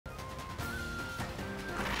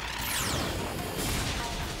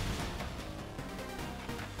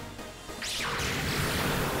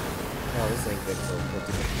this ain't good for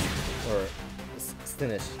or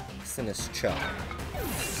Sinistcha.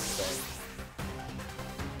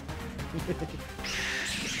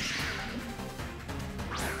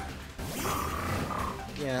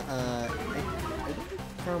 Yeah, I think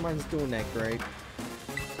Carmine's doing that great.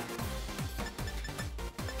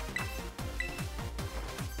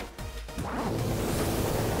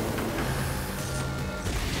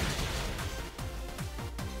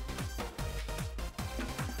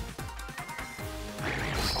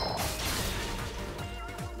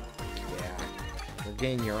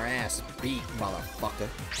 Getting your ass beat, motherfucker.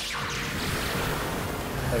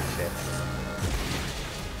 Oh shit.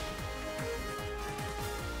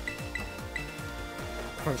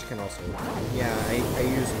 Crunch can also... Yeah, I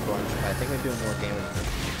use Crunch, but I think I do more damage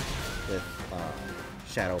with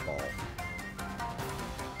Shadow Ball.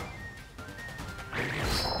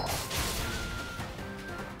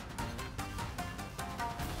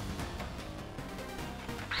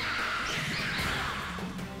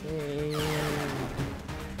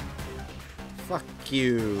 Fuck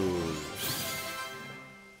you.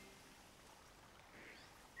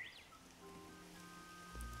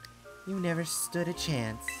 You never stood a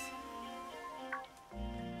chance.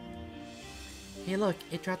 Hey look,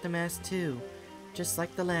 it dropped the mask too. Just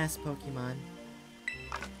like the last Pokemon.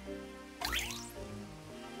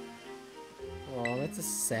 Oh, that's a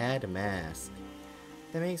sad mask.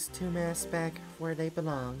 That makes 2 masks back where they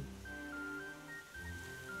belong.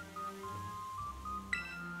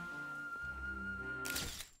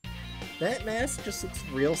 That mask just looks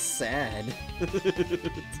real sad.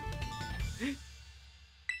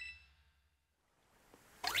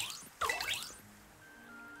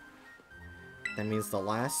 That means the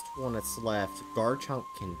last one that's left, Garchomp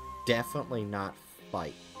can definitely not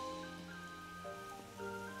fight.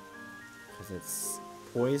 Because it's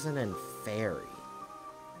poison and fairy.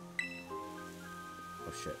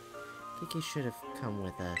 Oh shit. Kiki should have come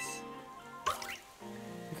with us.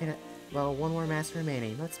 Okay, well, one more mask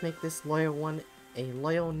remaining. Let's make this loyal one a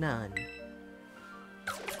loyal nun.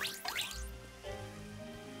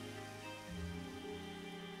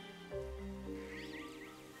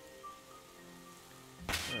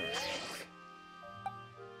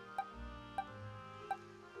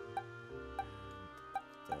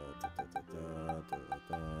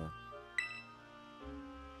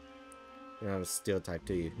 You don't have a steel type,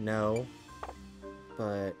 do you? No.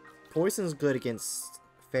 But poison's good against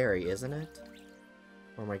fairy, isn't it?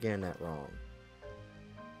 Or am I getting that wrong?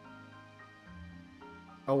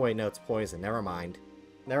 Oh wait, no, it's poison. Never mind.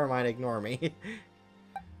 Never mind, ignore me.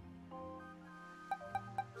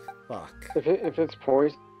 Fuck. If it's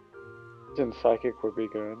poison, psychic would be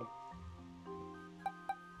good.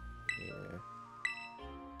 Yeah.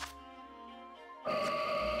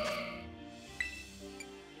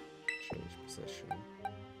 Change position.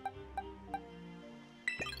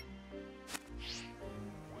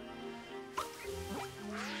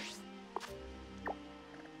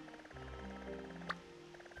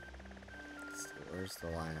 Where's the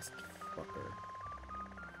last fucker?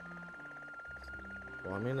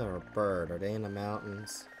 Well, I mean, they're a bird. Are they in the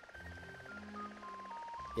mountains?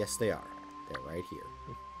 Yes, they are. They're right here.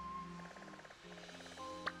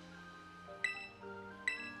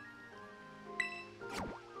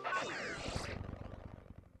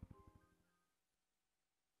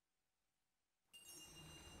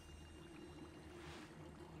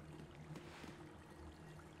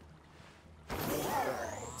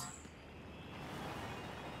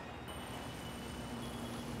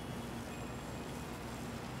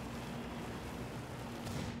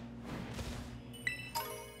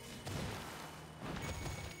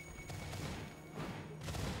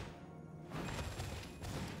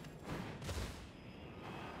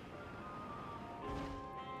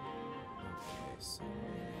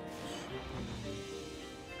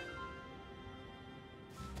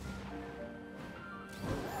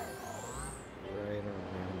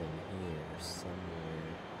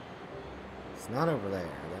 It's not over there,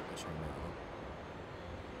 that much I know.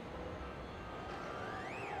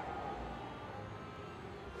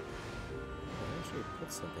 I actually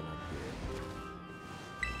put something up here.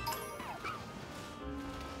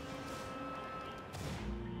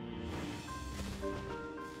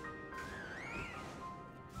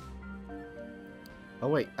 Oh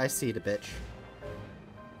wait, I see the bitch.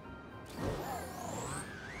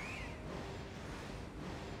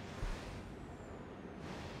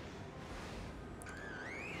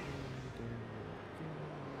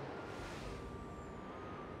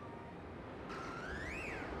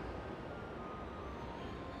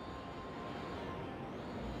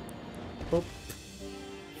 Boop.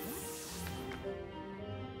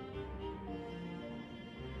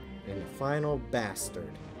 final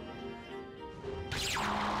bastard.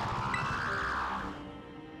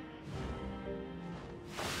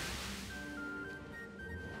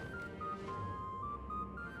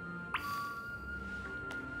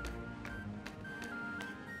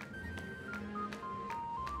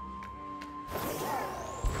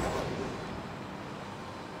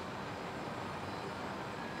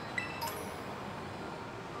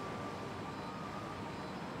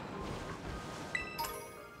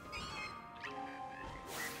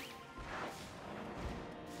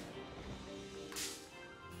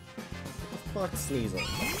 Fuck Sneasel.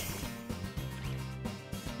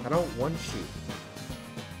 I don't want you.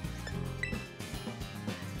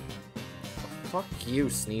 Fuck you,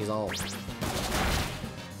 Sneasel.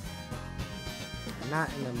 I'm not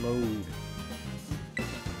in the mood.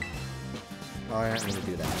 Oh, I didn't mean to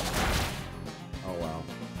do that. Oh well.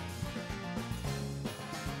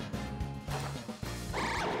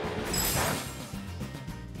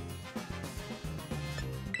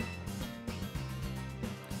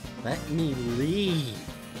 Let me leave!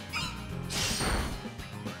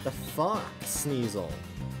 The fuck, Sneasel?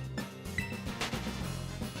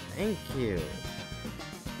 Thank you.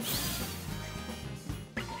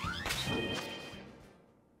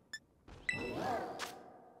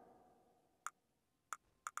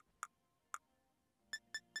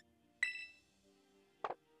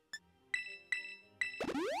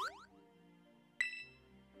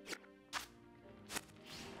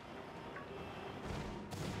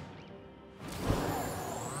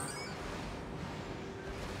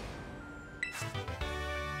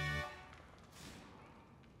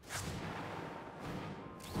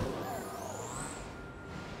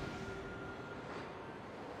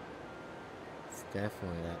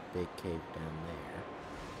 Definitely that big cave down there.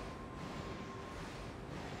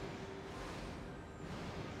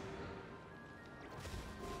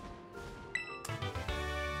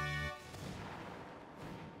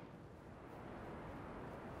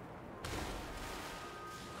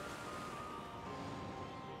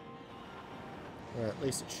 Or at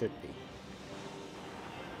least it should be.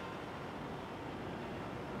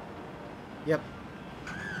 Yep.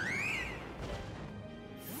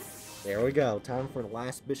 There we go. Time for the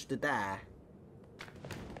last bitch to die.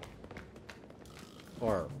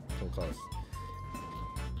 Or, come close.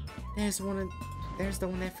 There's the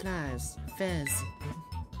one that flies. Fez.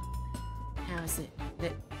 How is it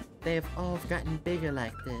that they've all gotten bigger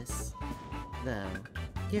like this? Though,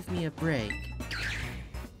 give me a break.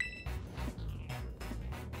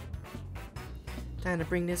 Time to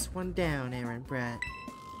bring this one down, Aaron Brat.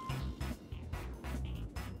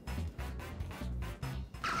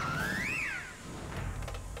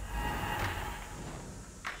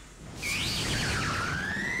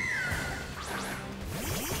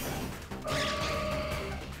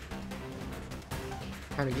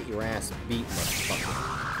 Time to get your ass beat,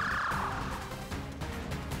 motherfucker.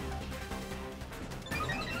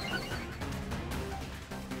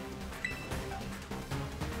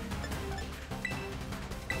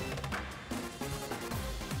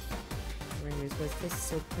 This is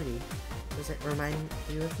so pretty. Does it remind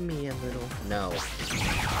you of me a little? No.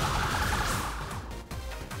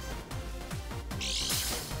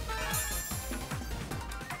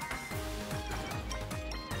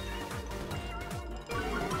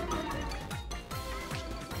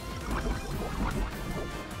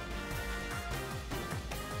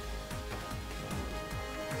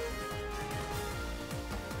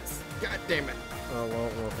 God damn it! Oh,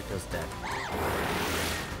 well, it goes dead.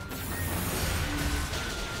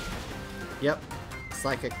 Yep,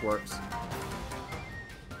 psychic works.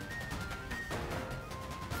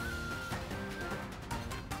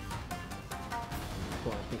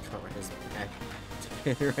 Well, I think Karma is back to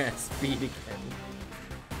get her ass beat again.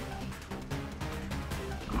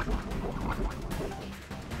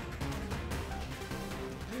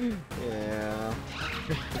 Yeah.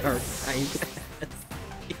 Dark type.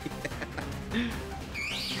 Yeah.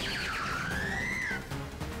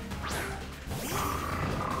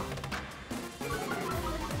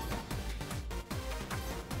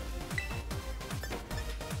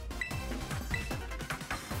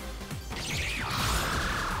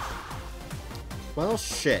 Well,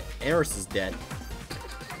 shit. Eris is dead.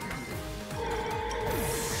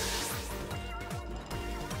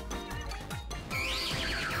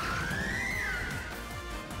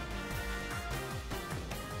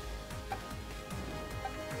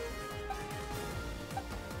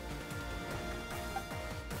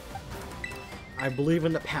 I believe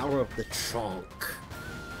in the power of the trunk.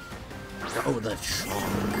 Oh, the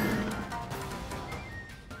trunk.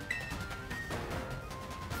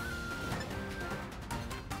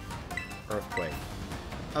 Wait.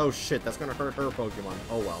 Oh shit, that's gonna hurt her Pokemon.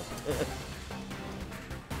 Oh well.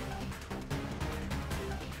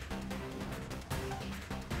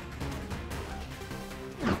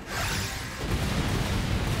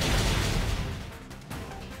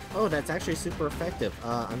 Oh, that's actually super effective.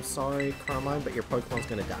 I'm sorry, Carmine, but your Pokemon's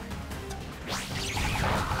gonna die.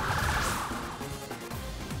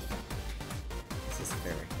 This is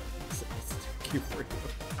very... It's too cute for you.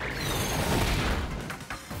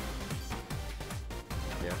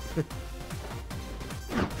 Yeah.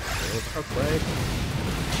 There's our break.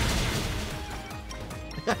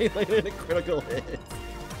 I landed a critical hit.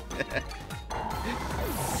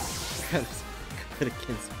 God, it's good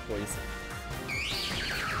against poison.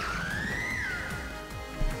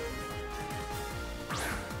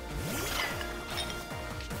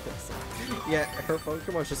 Yeah, her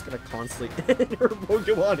Pokemon's just gonna constantly... her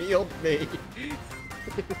Pokemon healed me!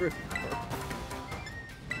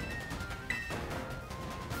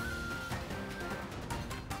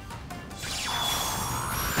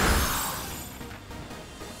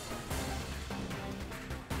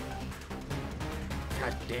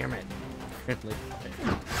 God damn it! Friendly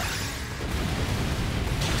fire.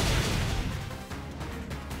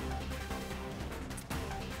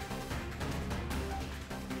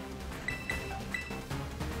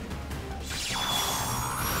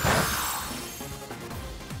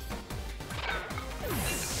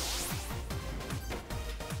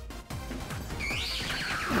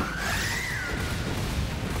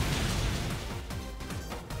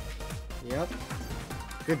 Yep.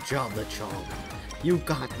 Good job, Lechonk. You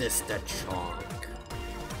got this, Lechonk.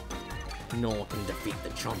 No one can defeat the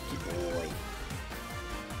chunky boy.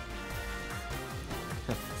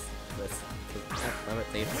 I haven't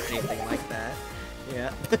seen anything like that.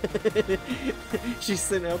 Yeah. She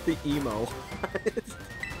sent out the emo.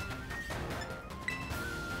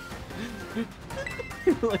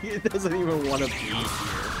 Like, it doesn't even want to be here.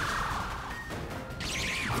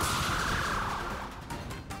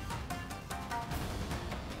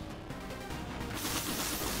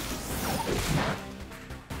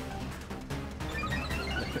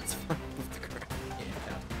 It's fine with the crap.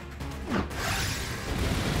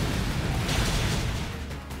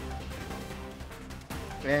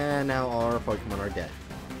 Yeah. And now all our Pokemon are dead.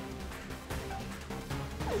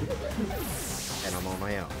 And I'm on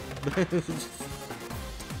my own.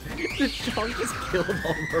 The chunk just killed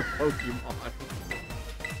all of our Pokemon.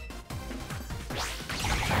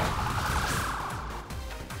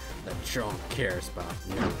 The chunk cares about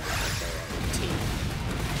no one but their own team.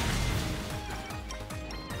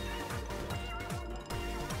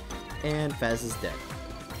 And Fez is dead.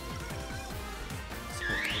 So,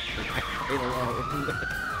 I alone.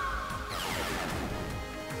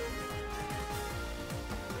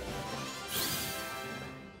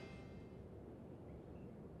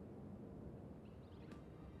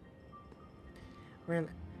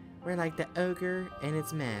 We're like the ogre and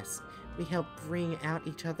its mask. We help bring out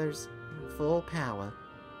each other's full power.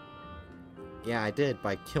 Yeah, I did,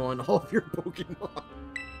 by killing all of your Pokemon.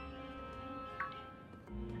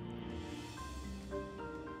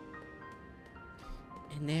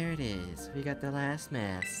 And there it is. We got the last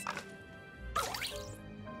mask.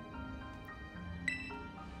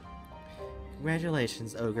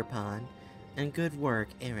 Congratulations, Ogre Pond. And good work,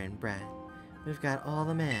 Aaron Brat. We've got all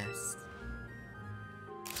the masks.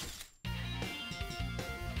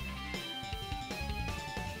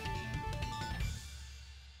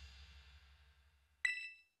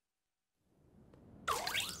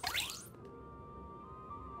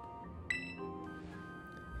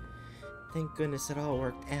 Thank goodness it all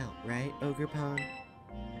worked out, right, Ogre Pond?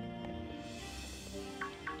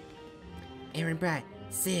 Aaron Bright,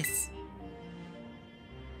 sis!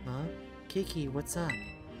 Huh? Kiki, what's up?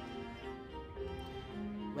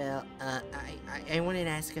 Well, I wanted to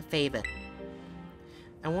ask a favor.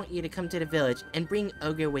 I want you to come to the village and bring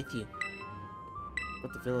Ogre with you.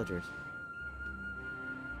 What the villagers?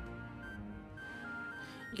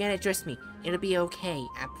 You gotta trust me. It'll be okay,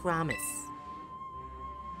 I promise.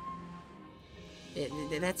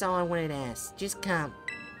 That's all I wanted to ask. Just come.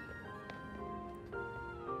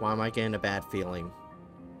 Why am I getting a bad feeling?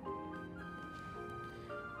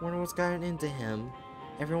 Wonder what's gotten into him.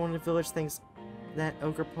 Everyone in the village thinks that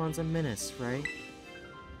Ogre Pond's a menace, right?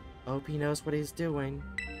 I hope he knows what he's doing.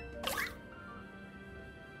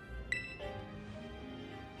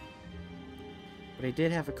 But he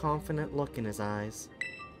did have a confident look in his eyes.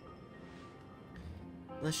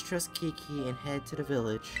 Let's trust Kiki and head to the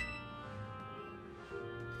village.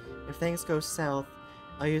 If things go south,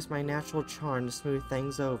 I'll use my natural charm to smooth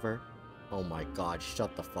things over. Oh my god,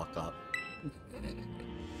 shut the fuck up.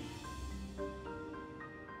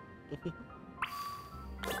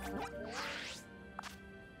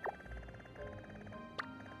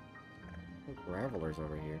 Graveler's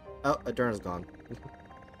over here. Oh, Adurna's gone.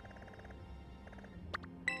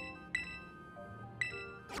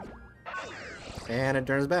 And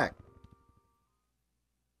Adurna's back.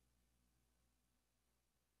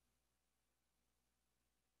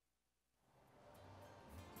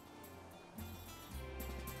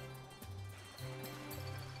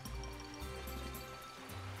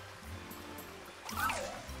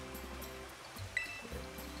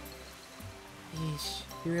 Yeesh,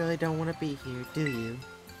 you really don't want to be here, do you?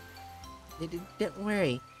 Don't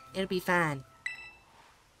worry, it'll be fine.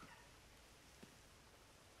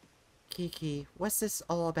 Kiki, what's this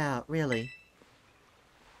all about, really?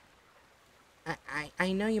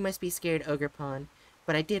 I know you must be scared, Ogrepon,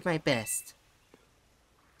 but I did my best.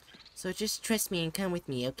 So just trust me and come with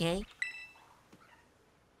me, okay?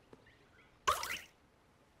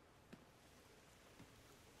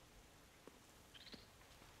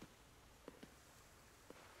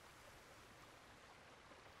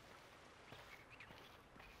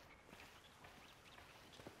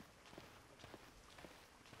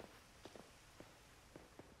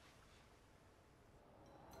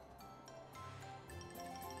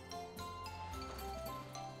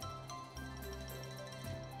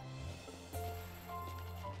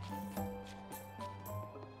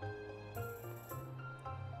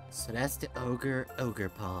 So that's the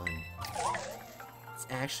Ogrepon. It's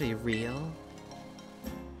actually real?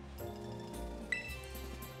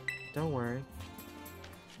 Don't worry.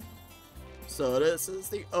 So this is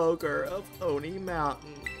the ogre of Oni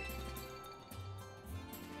Mountain.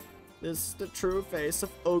 This is the true face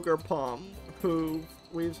of Ogrepon, who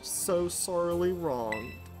we've so sorely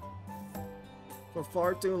wronged. For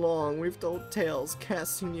far too long, we've told tales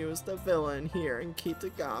casting you as the villain here in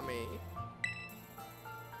Kitagami.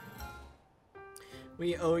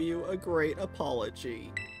 We owe you a great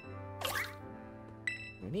apology.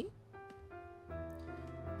 Really?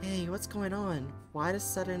 Hey, what's going on? Why this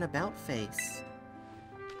sudden about face?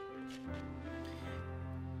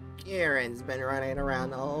 Kieran's been running around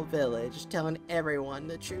the whole village, telling everyone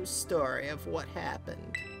the true story of what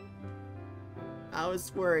happened. I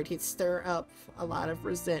was worried he'd stir up a lot of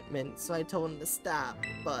resentment, so I told him to stop,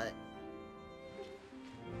 but...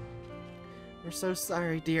 We're so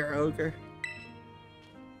sorry, dear ogre.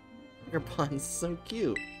 Ogrepon's so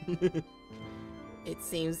cute. It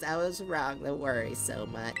seems I was wrong to worry so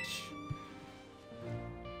much.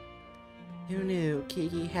 Who knew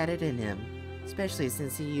Kiki had it in him? Especially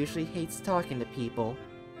since he usually hates talking to people.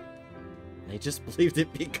 I just believed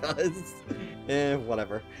it because...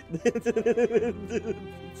 whatever.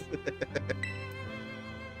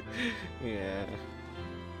 Yeah.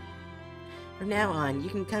 From now on, you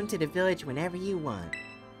can come to the village whenever you want.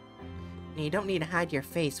 And you don't need to hide your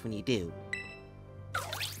face when you do.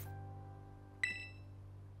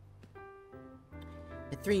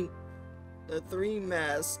 The three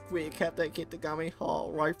masks we kept at Kitagami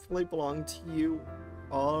Hall rightfully belong to you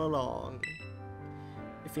all along.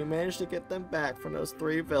 If you manage to get them back from those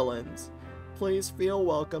three villains, please feel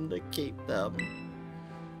welcome to keep them.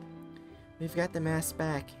 We've got the masks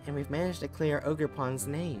back, and we've managed to clear Ogrepon's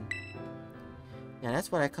name. Now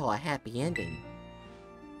that's what I call a happy ending.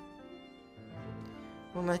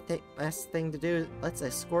 One last thing to do, let's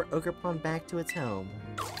escort Ogrepon back to its home.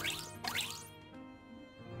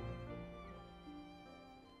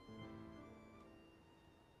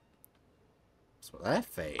 What's with that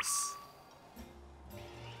face?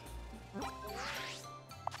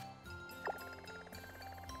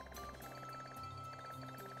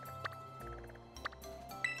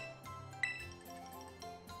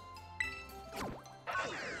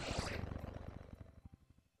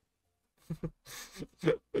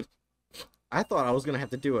 I thought I was gonna have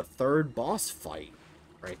to do a third boss fight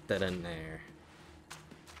right then and there.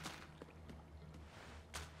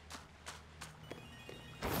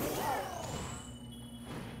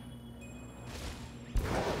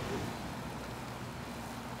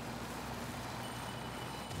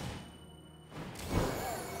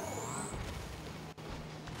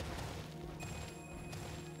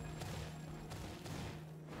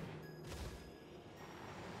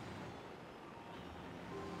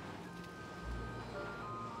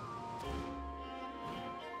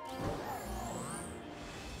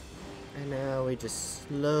 And now we just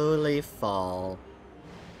slowly fall.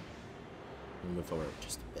 Move forward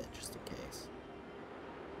just a bit, just in case.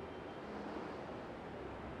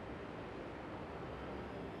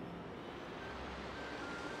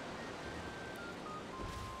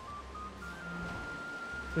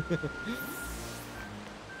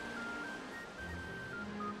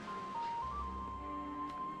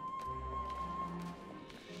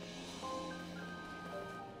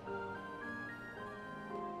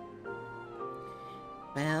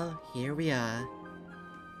 Well, here we are.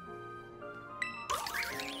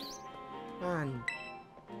 Come on.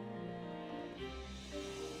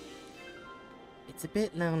 It's a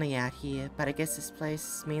bit lonely out here, but I guess this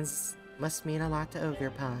place must mean a lot to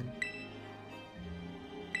Ogerpon.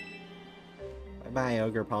 Bye-bye,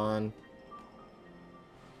 Ogerpon.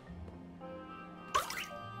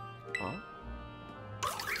 Huh?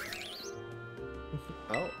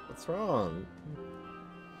 Oh, what's wrong?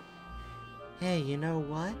 Hey, you know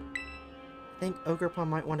what? I think Ogerpon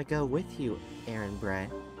might want to go with you, Aaron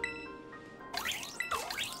Brett.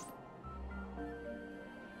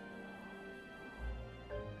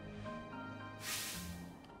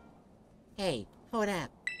 Hey, hold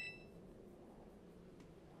up.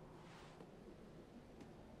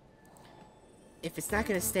 If it's not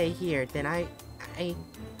gonna stay here, then I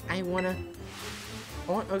want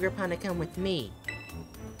Ogerpon to come with me.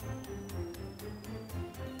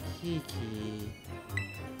 Kiki.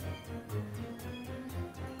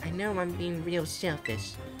 I know I'm being real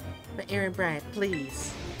selfish, but Aaron Bryant,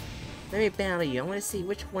 please. Let me battle you. I want to see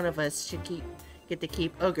which one of us should get to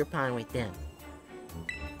keep Ogerpon with them.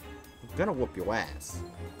 I'm gonna whoop your ass.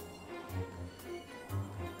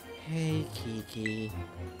 Hey, Kiki.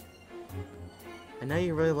 I know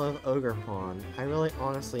you really love Ogerpon. I really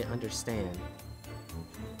honestly understand.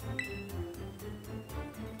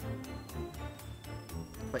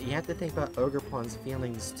 But you have to think about Ogerpon's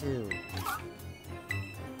feelings too.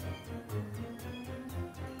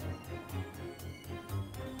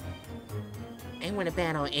 I want to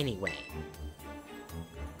battle anyway.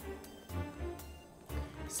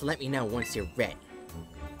 So let me know once you're ready.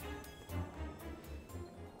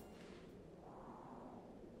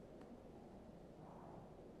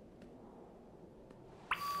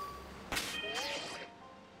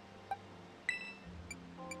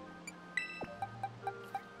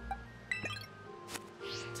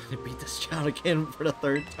 To beat this child again for the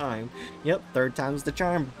third time. Yep, third time's the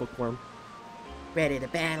charm, bookworm. Ready to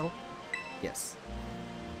battle? Yes.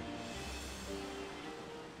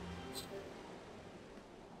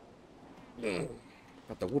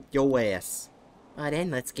 About to whoop your ass. Well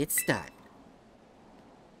then, let's get started.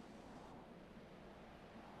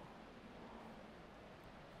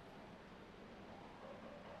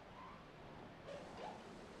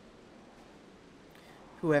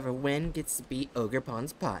 Whoever wins gets to be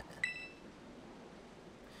Ogerpon's partner.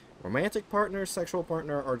 Romantic partner, sexual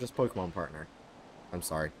partner, or just Pokemon partner? I'm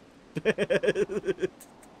sorry.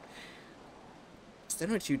 So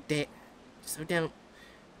don't you dare. So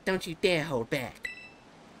don't you dare hold back.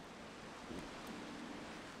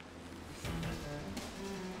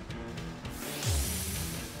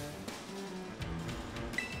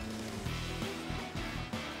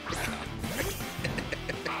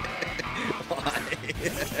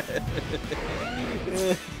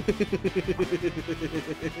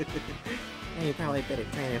 Hey, you probably better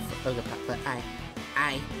train it for Ogerpon, but I...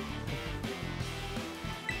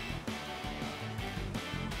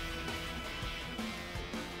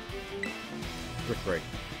 Brick break.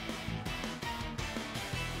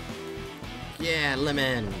 Yeah,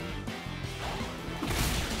 lemon!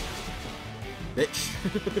 Bitch!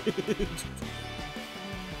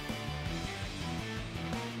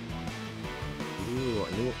 Ooh, a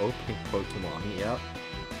new opening Pokemon, yep.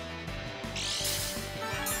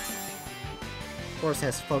 Of course,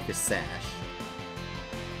 has Focus Sash.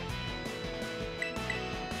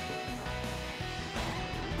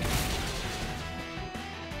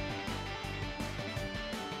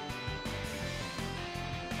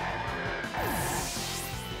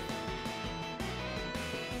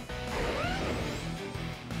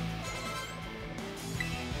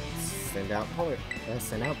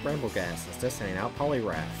 Send out Bramble Gas instead of sending out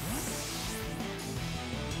Poliwrath.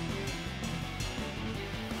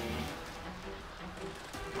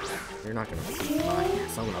 You're not gonna beat my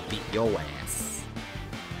ass, I'm gonna beat your ass.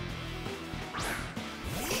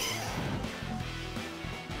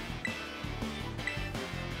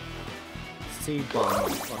 Seed Bomb,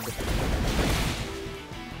 motherfucker.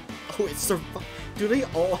 Oh, it's survived. Do they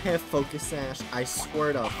all have Focus Sash? I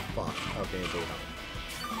swear to fuck. Okay, they don't.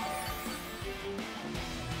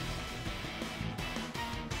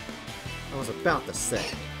 I was about to say.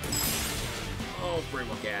 Oh,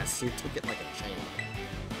 Bramble Gas, you took it like a chain.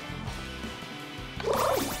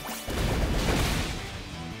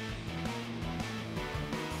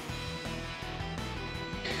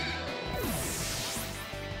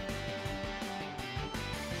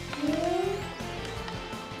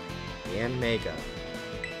 And Mega.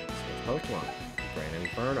 Switch Pokemon. Grand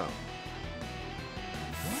Inferno.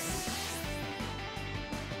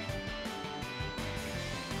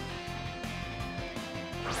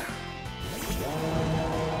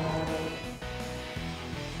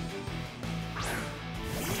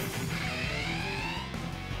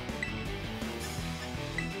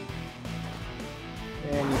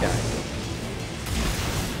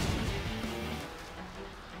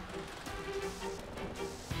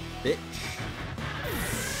 bitch.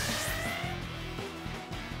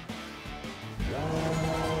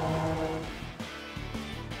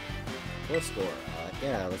 What score?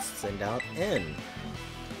 Yeah, let's send out N.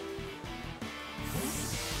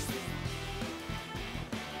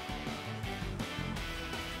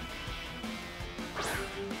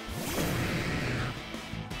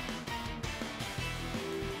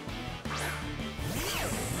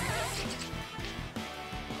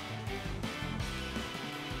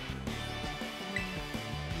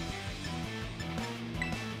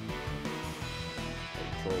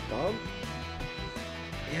 Control bomb.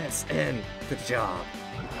 Yes, N. Good job.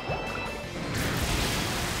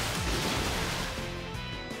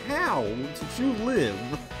 How did you live?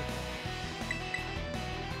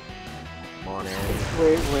 Come on, N.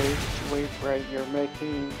 Wait, right, you're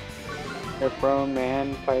making a grown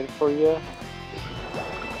man fight for you?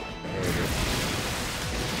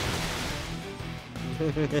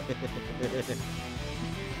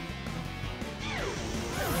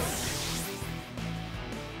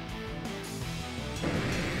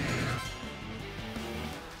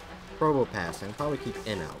 Probo pass, and probably keep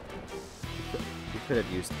N out. You could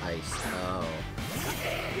have used ice. Oh.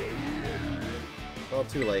 Well,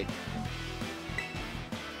 too late.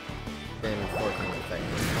 Been 4 times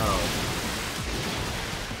effective. Oh.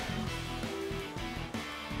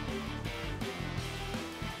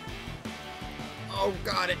 Oh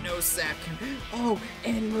god, it knows sec. Oh,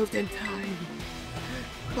 and moved in time.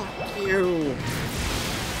 Fuck you.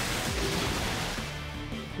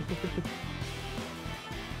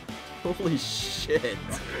 Holy shit.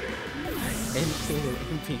 NK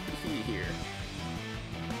MVP here.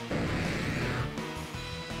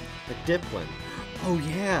 The Diplin. Oh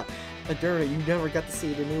yeah. Adurna, you never got to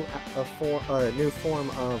see the new form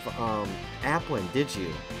of Applin, did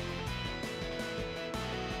you?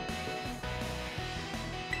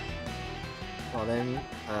 Well then,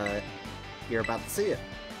 you're about to see it.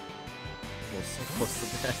 You're so close to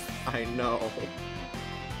death. I know.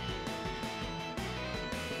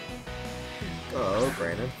 Go,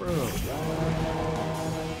 Brandon Froome.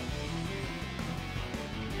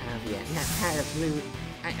 Oh yeah, not tired of losing.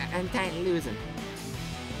 I'm tired of losing.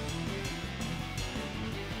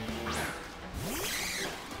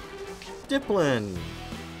 Diplin.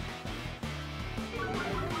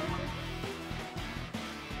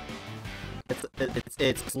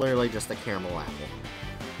 It's literally just a caramel apple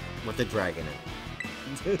with a dragon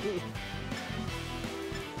in it.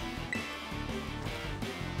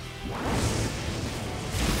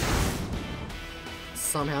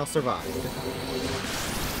 Somehow survived.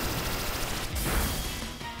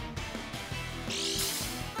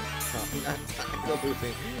 Oh, not tired of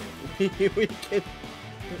losing.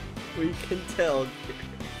 we can tell.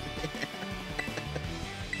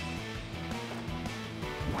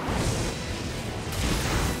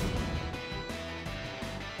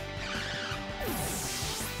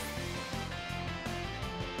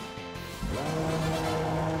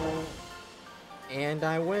 And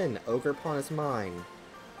I win. Ogerpon is mine.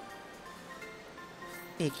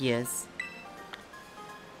 Figures.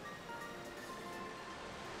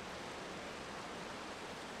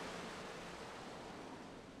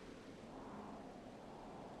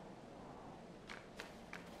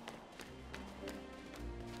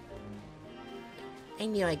 I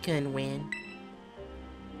knew I couldn't win.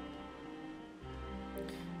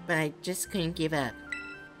 But I just couldn't give up.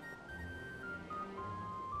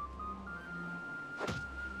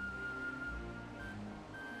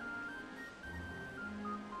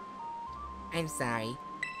 I'm sorry.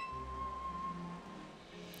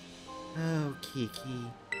 Oh,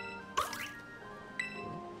 Kiki.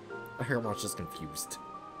 Hermon's just confused.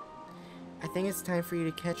 I think it's time for you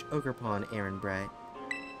to catch Ogerpon, Aaron Bright.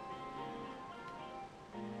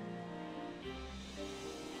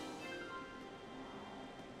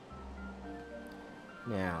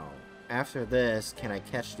 Now, after this, can I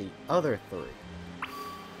catch the other 3?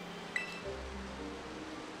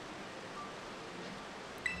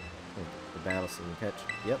 The battle scene catch.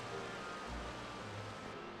 Yep.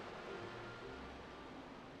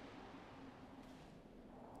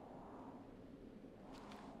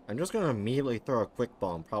 I'm just gonna immediately throw a quick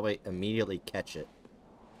bomb, probably immediately catch it.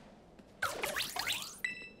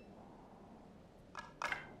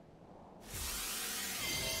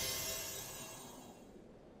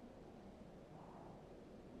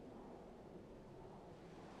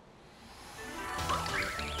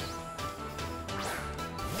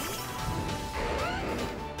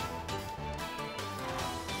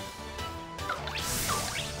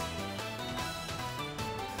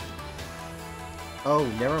 Oh,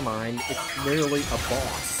 never mind. It's literally a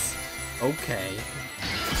boss. Okay.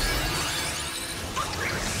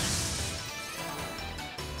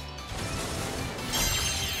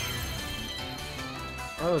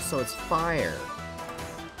 Oh, so it's fire.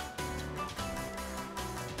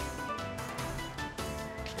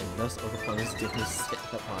 And those overflows do sit in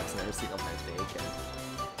the box and every single time they again.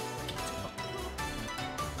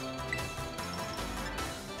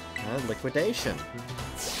 Liquidation.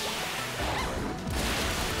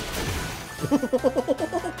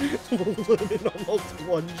 Lemon almost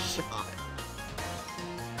one shot.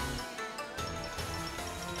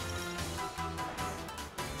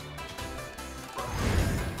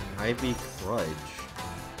 Ivy Crudge.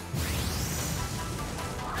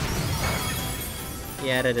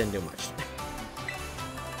 Yeah, that didn't do much.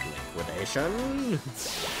 Liquidation.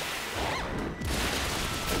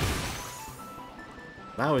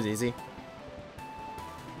 That was easy.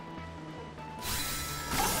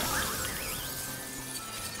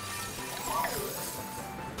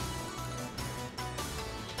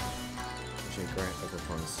 Grant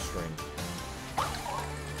overflowing string.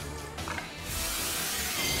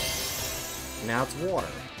 Now it's water.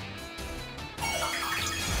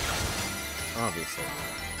 Obviously.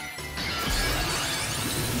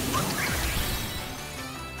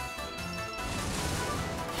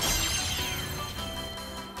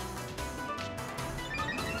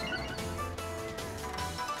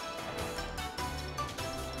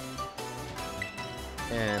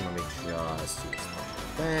 And let me just use the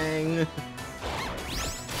thing.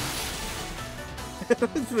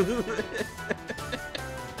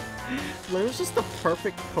 Lemon's just the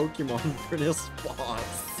perfect Pokemon for this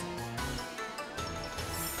boss.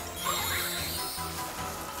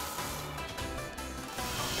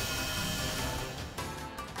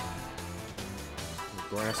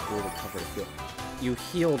 Grass grew to cover the field. You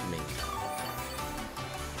healed me.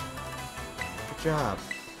 Good job.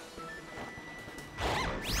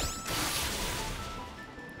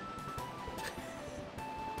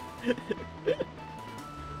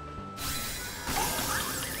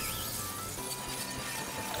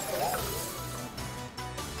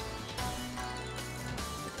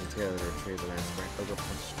 Together to retrieve the last break. I'll go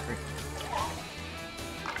punch straight.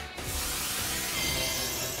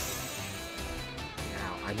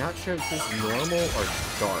 Now, I'm not sure if this is normal or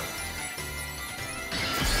dark.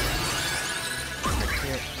 I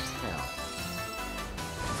can't tell.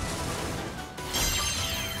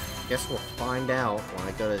 Guess we'll find out when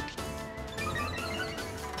I go to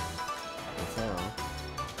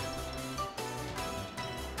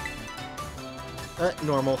hotel.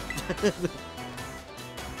 Normal.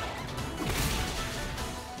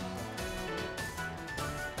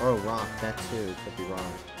 Oh, rock, that too. Could be rock.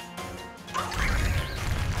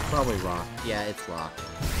 Probably rock. Yeah, it's rock.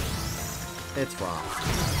 It's rock.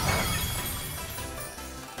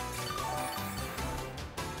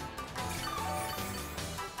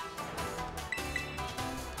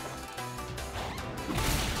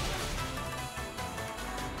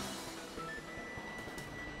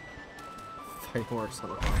 Fighting works on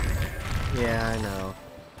rock. Yeah, I know.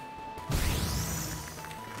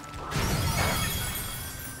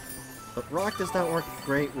 But rock does not work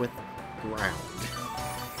great with ground.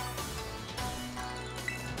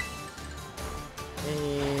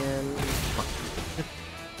 And fuck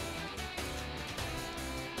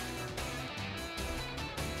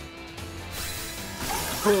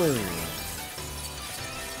you. Boom.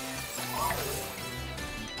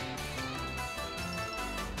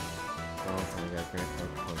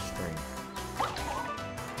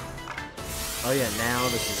 Oh yeah, now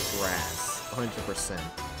this is grass. 100%.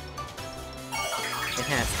 It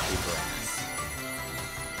has to be grass.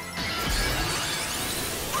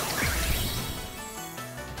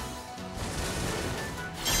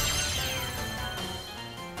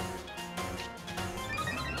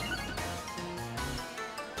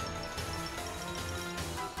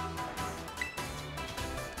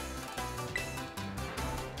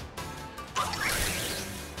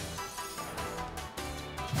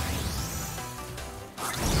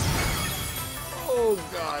 Oh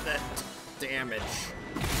god, that damage.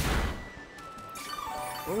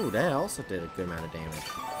 Oh, that also did a good amount of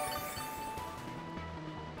damage.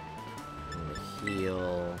 I'm gonna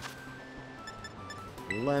heal.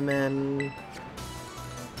 Lemon.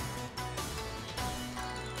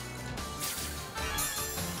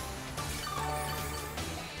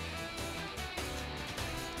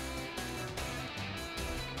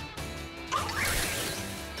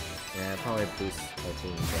 Yeah, probably boost my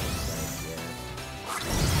team damage, yeah.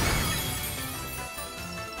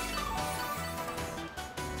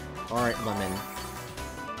 Alright, Lemon.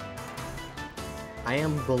 I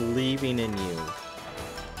am believing in you.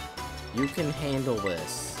 You can handle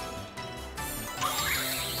this.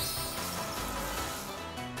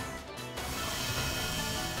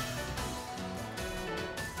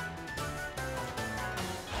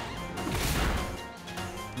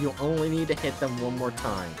 You only need to hit them one more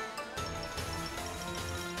time.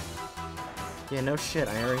 Yeah, no shit,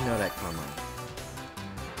 I already know that comment.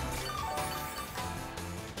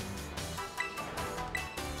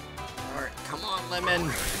 Alright, come on,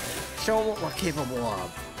 Lemon! Show 'em what we're capable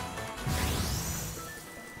of.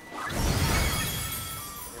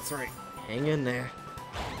 That's right. Hang in there.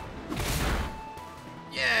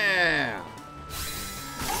 Yeah!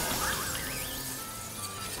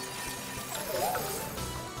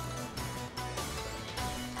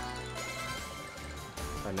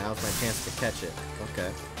 Oh, now's my chance to catch it.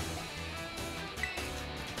 Okay.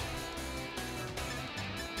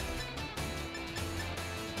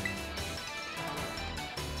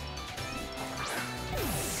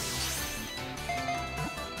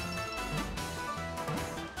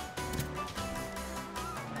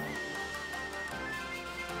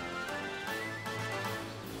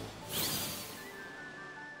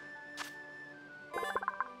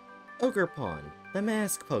 Ogerpon, the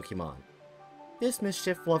mask Pokemon. This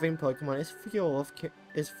mischief-loving Pokemon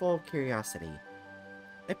is full of curiosity.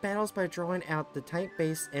 It battles by drawing out the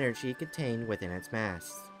type-based energy contained within its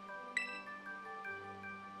mask.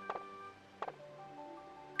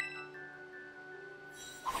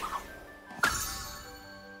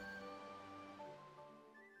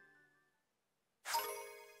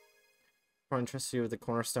 Pokemon trusts you with the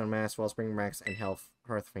Cornerstone Mask, Wellspring Mask, and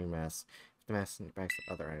Hearthfang Mask. The mask and backs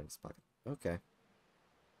with other items. Okay.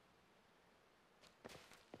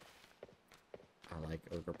 I like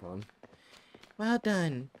Ogerpon. Well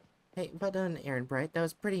done. Hey, well done, Aaron Bright. That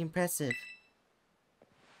was pretty impressive.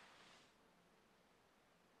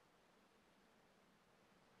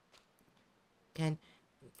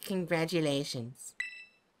 Congratulations.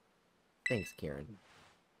 Thanks, Kieran.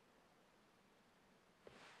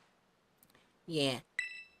 Yeah.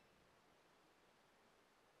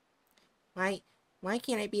 Why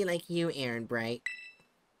can't I be like you, Aaron Bright?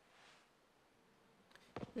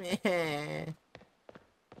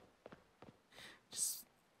 Just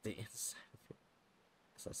the inside of your...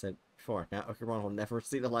 As I said before, now Ogerpon will never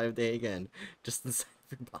see the light of day again. Just inside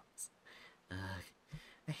of your box. Ugh.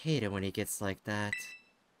 I hate it when he gets like that.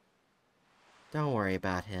 Don't worry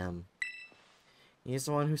about him. He's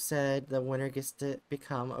the one who said the winner gets to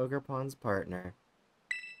become Ogerpon's partner.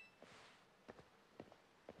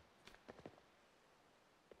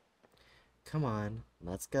 Come on,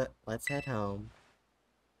 let's go. Let's head home.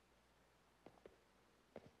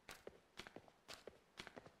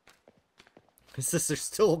 His sister's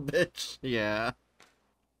still a bitch. Yeah.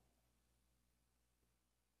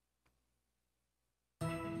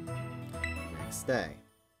 Next day.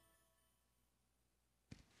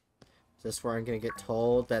 Is this where I'm gonna get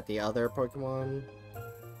told that the other Pokemon...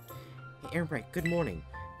 Hey, Aaron Bright, good morning.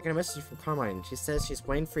 I got a message from Carmine. She says she's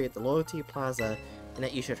waiting for you at the Loyalty Plaza and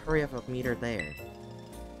that you should hurry up and meet her there.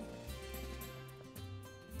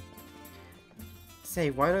 Say,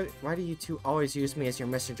 why do you two always use me as your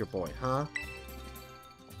messenger boy, huh?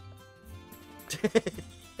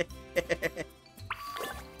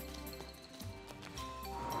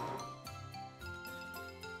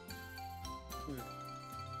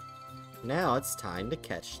 Now it's time to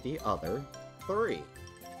catch the other three.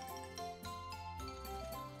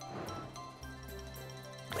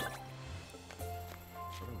 Where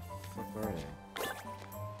the fuck are they?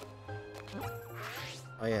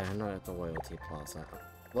 Oh yeah, I'm not at the Loyalty Plaza.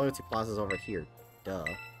 Loyalty Plaza's over here. Duh.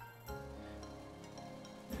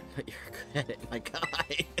 But you're good at it, my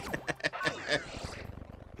guy.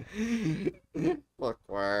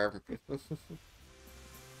 Bookworm.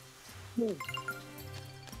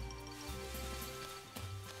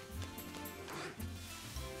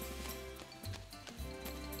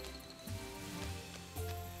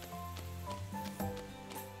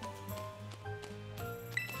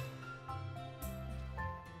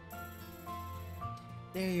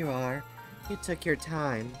 There you are. You took your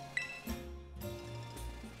time.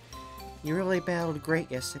 You really battled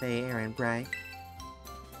great yesterday, Aaron Bright.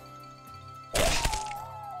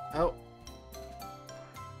 Oh.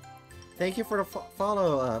 Thank you for the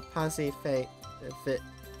follow, Posse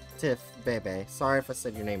Tiff Bebe. Sorry if I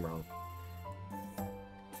said your name wrong.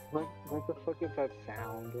 What the fuck is that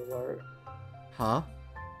sound alert? Huh?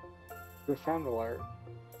 The sound alert.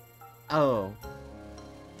 Oh.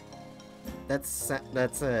 That's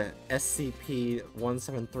a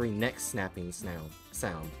SCP-173 neck snapping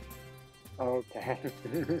sound. Okay.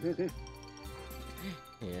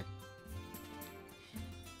 Yeah.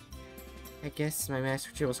 I guess my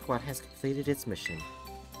Master Jewel Squad has completed its mission.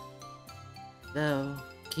 Though,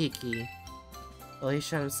 Kiki... Well, he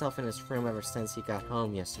shut himself in his room ever since he got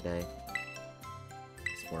home yesterday.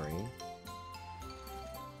 It's worrying.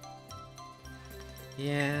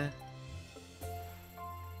 Yeah.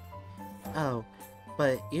 Oh,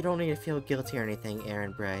 but you don't need to feel guilty or anything,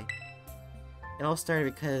 Aaron Bray. It all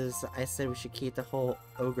started because I said we should keep the whole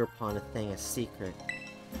Ogre Pond thing a secret.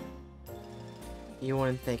 You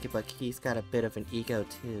wouldn't think it, but he's got a bit of an ego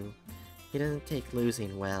too. He doesn't take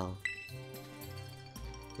losing well.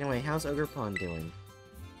 Anyway, how's Ogre Pond doing?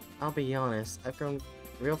 I'll be honest, I've grown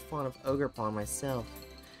real fond of Ogre Pond myself.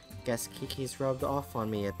 Guess Kiki's rubbed off on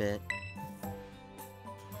me a bit.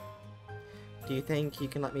 Do you think you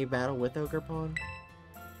can let me battle with Ogre Pond?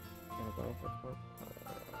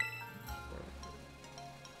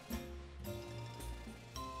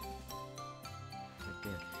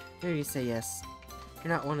 Here you say yes.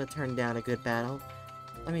 You're not one to turn down a good battle.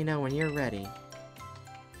 Let me know when you're ready.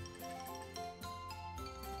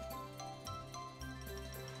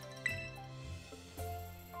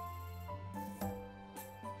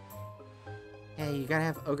 Hey, you gotta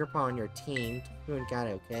have Ogre Paw on your team. You ain't got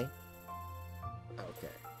it, okay? Okay.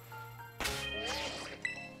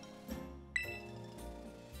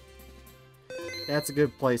 That's a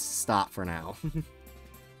good place to stop for now.